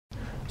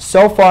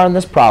so far in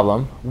this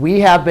problem, we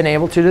have been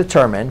able to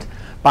determine,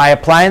 by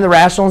applying the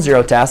rational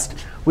zero test,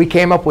 we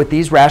came up with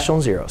these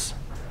rational zeros.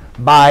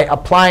 By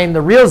applying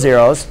the real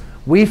zeros,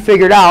 we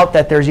figured out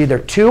that there's either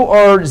 2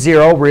 or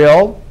 0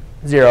 real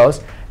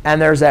zeros, and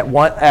there's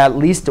at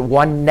least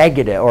one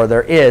negative, or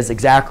there is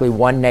exactly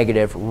one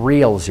negative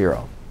real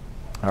zero.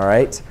 All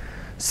right?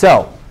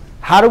 So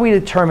how do we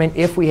determine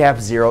if we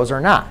have zeros or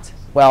not?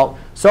 Well,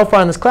 so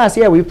far in this class,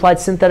 yeah, we applied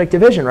synthetic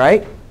division,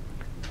 right?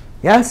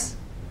 Yes?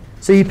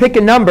 So you pick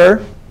a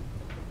number,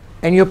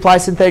 and you apply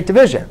synthetic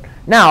division.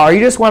 Now, are you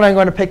just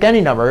going to pick any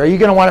number? Or are you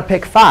going to want to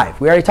pick 5?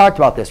 We already talked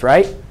about this,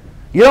 right?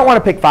 You don't want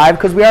to pick 5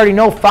 because we already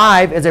know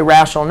 5 is a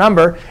rational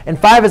number. And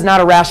 5 is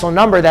not a rational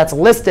number that's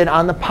listed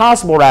on the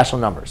possible rational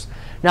numbers.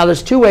 Now,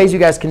 there's 2 ways you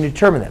guys can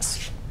determine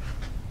this.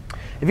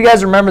 If you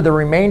guys remember the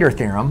remainder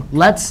theorem,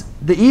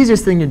 the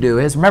easiest thing to do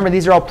is, remember,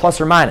 these are all plus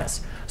or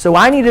minus. So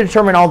I need to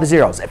determine all the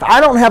zeros. If I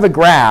don't have a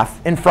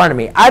graph in front of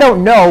me, I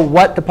don't know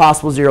what the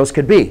possible zeros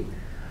could be.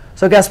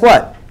 So guess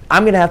what?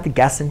 I'm going to have to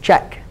guess and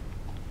check.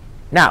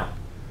 Now,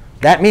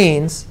 that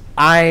means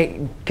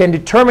I can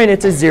determine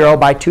it's a 0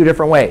 by 2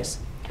 different ways.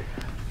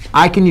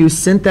 I can use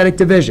synthetic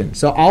division.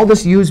 So I'll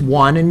just use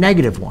 1 and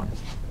negative 1,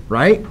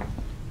 right?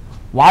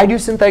 Why do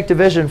synthetic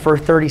division for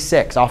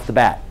 36 off the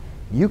bat?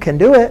 You can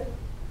do it,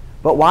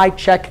 but why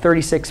check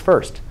 36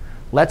 first?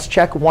 Let's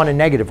check 1 and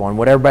negative 1.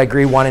 Would everybody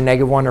agree 1 and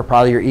negative 1 are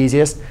probably your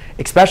easiest?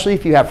 Especially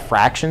if you have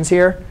fractions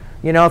here.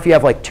 You know, if you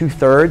have like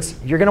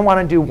 2/3, you're going to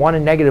want to do 1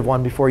 and negative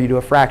 1 before you do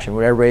a fraction.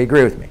 Would everybody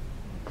agree with me?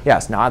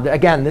 Yes. Now,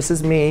 again, this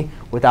is me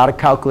without a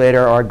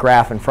calculator or a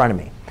graph in front of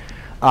me.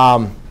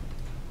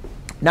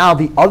 Now,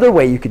 the other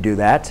way you could do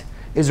that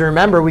is,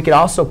 remember, we could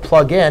also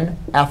plug in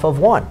f of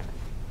 1,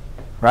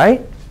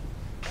 right?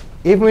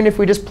 Even if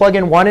we just plug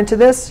in 1 into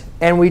this,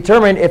 and we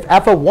determine if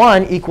f of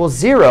 1 equals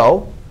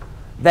 0,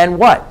 then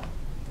what?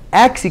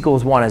 X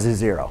equals 1 is a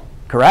 0,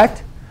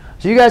 correct?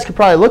 So you guys could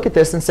probably look at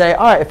this and say,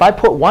 all right, if I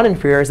put 1 in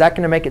here, is that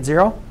going to make it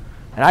 0?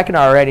 And I can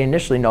already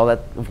initially know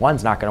that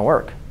 1's not going to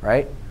work,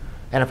 right?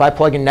 And if I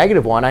plug in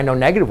negative 1, I know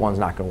negative 1's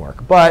not going to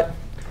work. But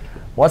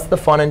what's the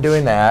fun in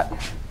doing that?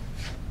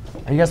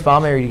 Are you guys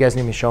following me, or do you guys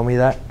need me to show me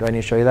that? Do I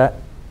need to show you that?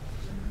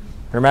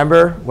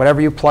 Remember, whatever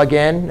you plug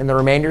in the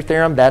remainder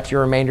theorem, that's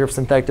your remainder of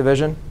synthetic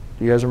division.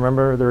 Do you guys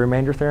remember the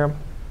remainder theorem?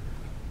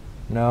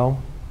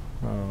 No?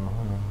 Oh,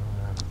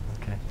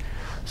 OK.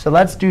 So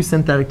let's do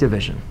synthetic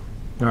division.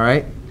 All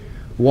right?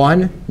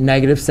 1,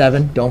 negative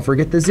 7, don't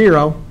forget the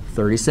 0,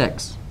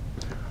 36.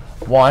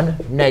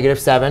 1, negative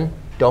 7,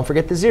 don't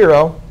forget the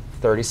 0,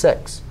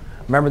 36.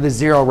 Remember, the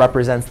 0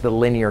 represents the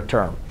linear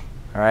term.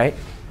 All right?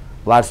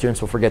 A lot of students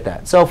will forget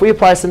that. So if we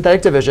apply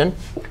synthetic division,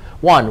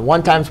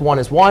 1 times 1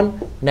 is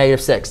 1,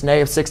 negative 6.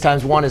 Negative 6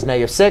 times 1 is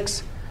negative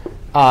 6.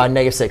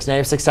 Negative 6.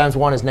 Negative 6 times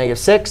 1 is negative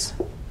 6.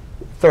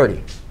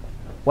 30.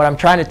 What I'm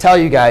trying to tell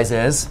you guys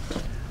is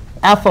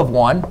f of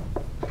 1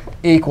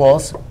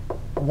 equals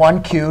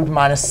 1 cubed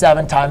minus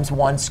 7 times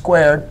 1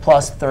 squared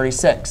plus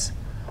 36.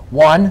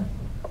 1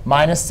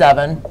 minus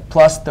 7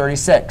 plus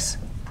 36.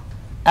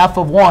 F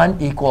of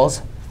 1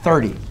 equals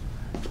 30.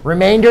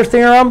 Remainder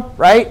theorem,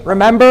 right?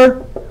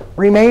 Remember?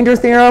 Remainder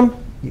theorem?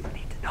 You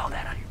need to know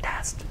that on your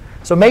test.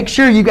 So make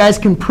sure you guys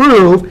can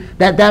prove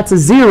that that's a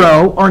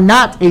 0 or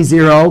not a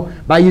 0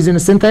 by using a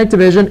synthetic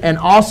division, and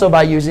also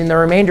by using the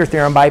remainder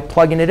theorem by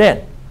plugging it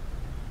in.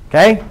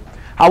 OK?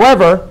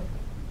 However,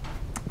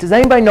 does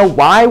anybody know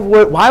why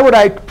would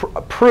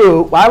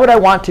I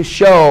want to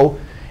show,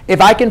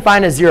 if I can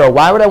find a 0,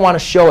 why would I want to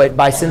show it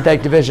by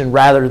synthetic division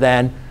rather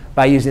than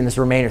by using this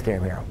remainder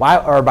theorem here? Why,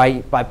 or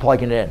by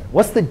plugging it in?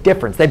 What's the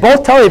difference? They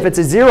both tell you if it's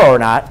a 0 or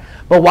not.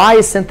 But why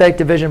is synthetic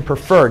division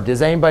preferred?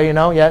 Does anybody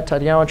know yet? Do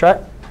you want to try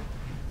it?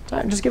 Try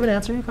it. Just give an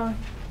answer. You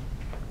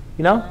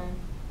know?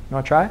 You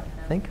want to try it?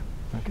 Think?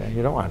 OK.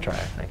 You don't want to try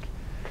it, I think.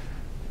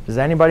 Does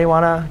anybody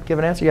want to give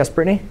an answer? Yes,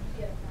 Brittany?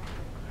 Yes.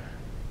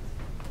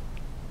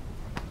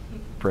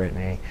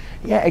 Brittany.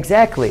 Yeah,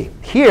 exactly.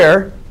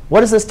 Here, what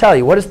does this tell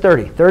you? What is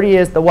 30? 30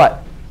 is the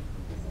what?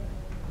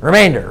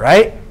 Remainder,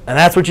 right? And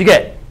that's what you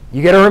get.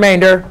 You get a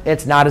remainder.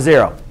 It's not a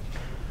 0.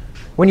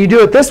 When you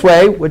do it this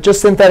way, with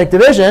just synthetic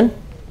division,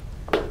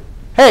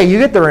 hey, you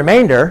get the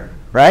remainder,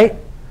 right?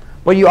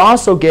 But you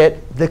also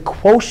get the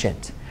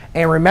quotient.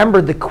 And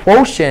remember, the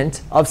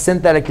quotient of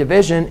synthetic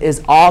division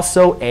is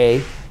also a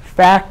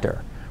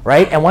factor,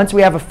 right? And once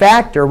we have a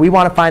factor, we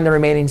want to find the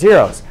remaining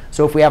zeros.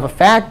 So if we have a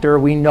factor,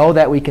 we know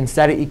that we can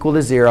set it equal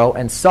to 0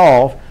 and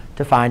solve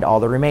to find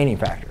all the remaining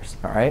factors.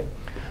 All right?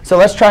 So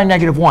let's try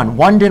negative 1.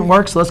 1 didn't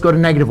work, so let's go to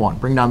negative 1.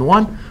 Bring down the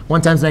 1.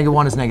 1 times negative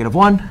 1 is negative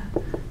 1.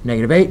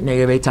 Negative 8.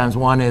 Negative 8 times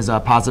 1 is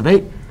positive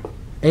 8.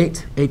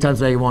 8. 8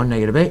 times negative 1,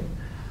 negative 8.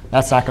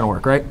 That's not going to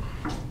work, right?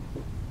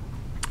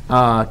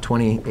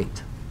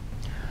 28.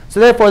 So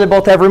therefore, they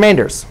both have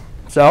remainders.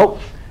 So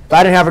if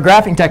I didn't have a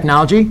graphing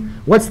technology,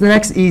 what's the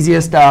next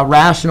easiest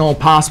rational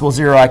possible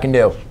 0 I can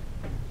do?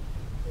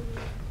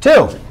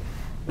 2.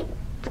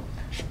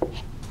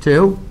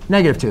 2,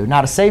 negative 2.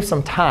 Now to save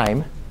some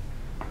time,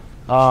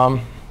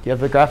 do you have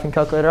the graphing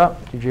calculator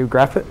up? Did you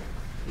graph it?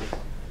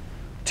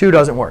 2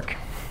 doesn't work.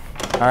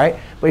 All right?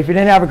 But if you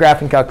didn't have a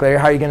graphing calculator,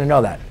 how are you going to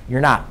know that?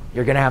 You're not.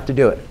 You're going to have to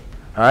do it.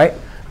 All right?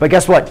 But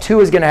guess what? 2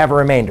 is going to have a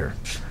remainder.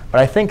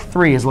 But I think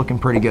 3 is looking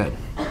pretty good.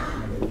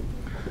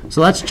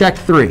 So let's check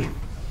 3.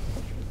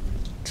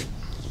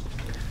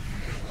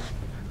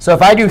 So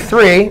if I do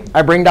 3,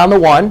 I bring down the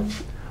 1.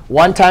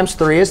 1 times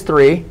 3 is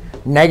 3.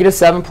 Negative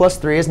 7 plus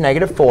 3 is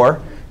negative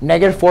 4.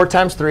 Negative 4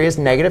 times 3 is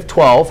negative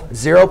 12.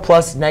 0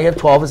 plus negative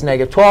 12 is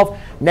negative 12.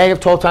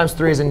 Negative 12 times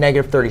 3 is a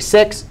negative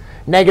 36.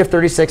 Negative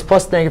 36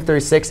 plus negative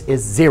 36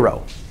 is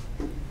 0.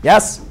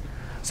 Yes?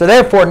 So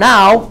therefore,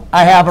 now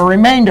I have a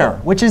remainder,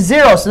 which is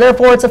 0. So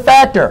therefore, it's a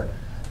factor.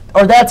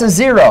 Or that's a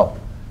 0.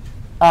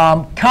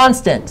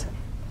 Constant,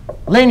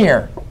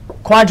 linear,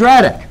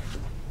 quadratic.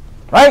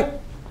 Right?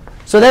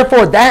 So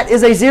therefore, that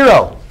is a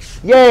 0.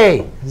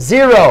 Yay!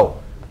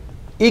 0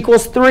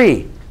 equals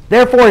 3.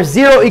 Therefore, if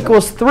 0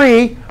 equals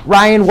 3,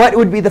 Ryan, what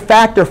would be the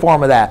factor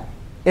form of that?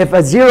 If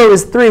a 0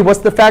 is 3, what's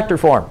the factor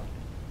form?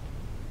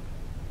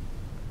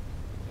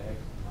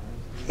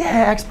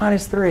 Yeah, x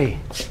minus 3.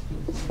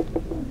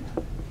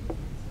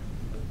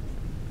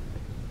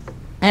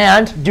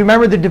 And do you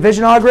remember the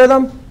division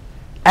algorithm?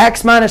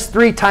 X minus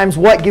 3 times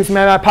what gives me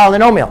my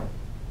polynomial?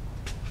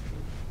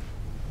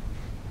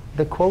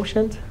 The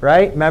quotient,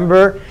 right?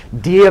 Remember,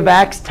 d of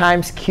x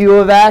times q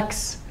of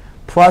x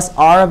plus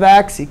r of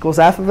x equals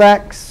f of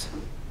x?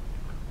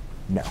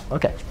 No.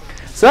 OK.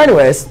 So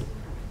anyways,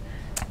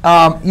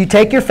 you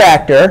take your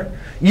factor.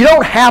 You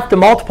don't have to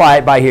multiply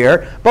it by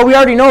here. But we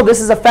already know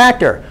this is a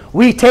factor.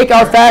 We take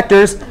our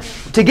factors.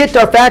 To get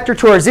our factor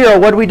to our 0,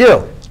 what do we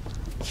do?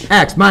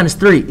 X minus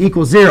 3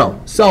 equals 0.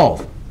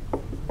 Solve.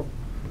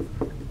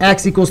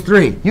 X equals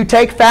 3. You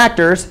take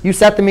factors. You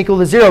set them equal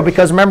to 0.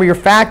 Because remember, your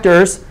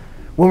factors,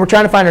 when we're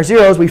trying to find our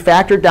zeros, we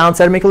factor it down,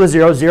 set them equal to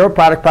 0. 0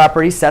 product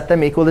property, set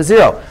them equal to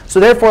 0. So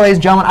therefore, ladies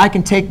and gentlemen, I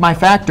can take my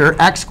factor,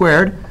 x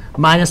squared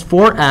minus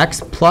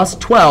 4x plus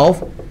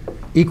 12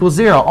 equals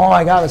 0. Oh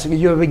my God,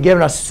 you have been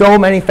giving us so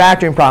many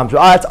factoring problems.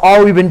 That's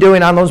all we've been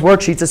doing on those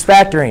worksheets is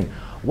factoring.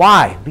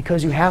 Why?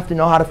 Because you have to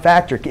know how to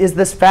factor. Is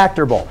this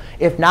factorable?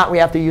 If not, we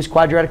have to use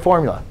quadratic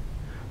formula.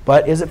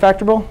 But is it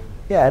factorable?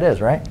 Yeah, it is,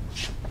 right?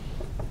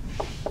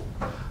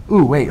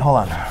 Ooh, wait, hold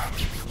on.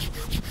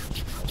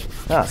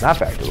 No, it's not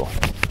factorable.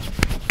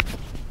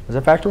 Is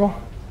it factorable?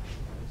 I'm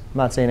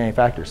not saying any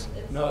factors.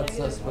 No, it's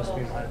supposed to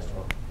be minus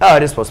 12. Oh,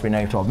 it is supposed to be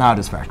negative 12. Now it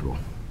is factorable.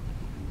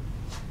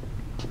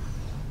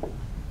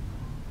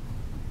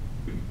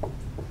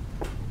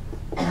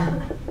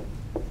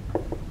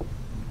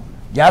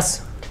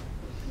 Yes?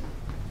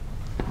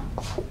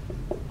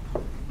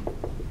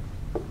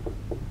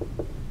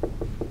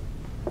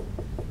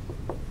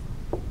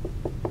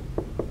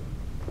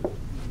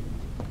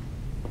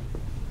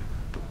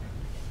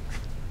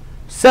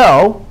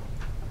 So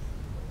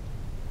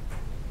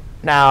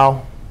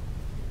now,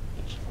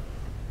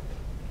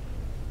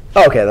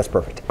 OK, that's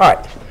perfect. All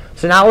right.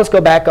 So now let's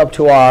go back up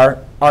to our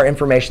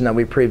information that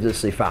we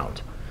previously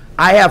found.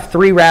 I have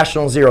 3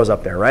 rational zeros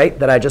up there, right,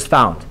 that I just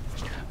found.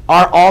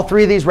 Are all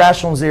 3 of these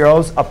rational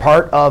zeros a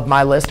part of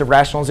my list of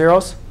rational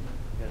zeros?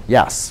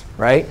 Yes,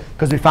 right?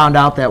 Because we found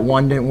out that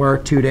 1 didn't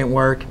work, 2 didn't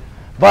work.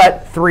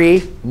 But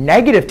 3,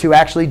 negative 2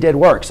 actually did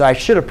work. So I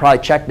should have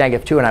probably checked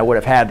negative 2, and I would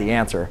have had the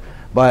answer.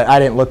 But I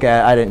didn't look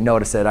at it. I didn't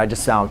notice it. I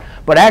just found.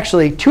 But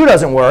actually, 2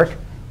 doesn't work.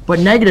 But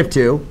negative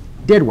 2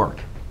 did work.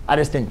 I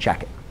just didn't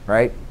check it,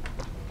 right?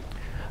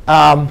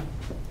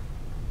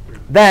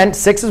 Then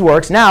 6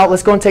 works. Now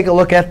let's go and take a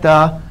look at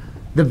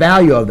the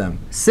value of them.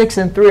 6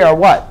 and 3 are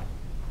what?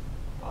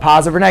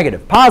 Positive or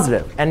negative?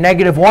 Positive. And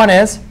negative 1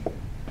 is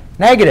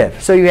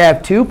negative. So you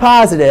have 2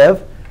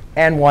 positive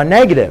and 1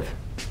 negative.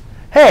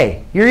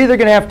 Hey, you're either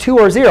going to have 2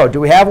 or 0.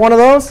 Do we have one of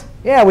those?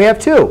 Yeah, we have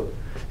 2.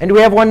 And do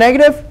we have 1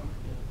 negative?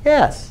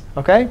 Yes.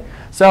 OK?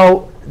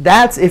 So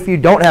that's, if you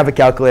don't have a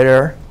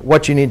calculator,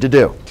 what you need to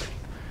do.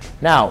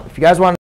 Now, if you guys want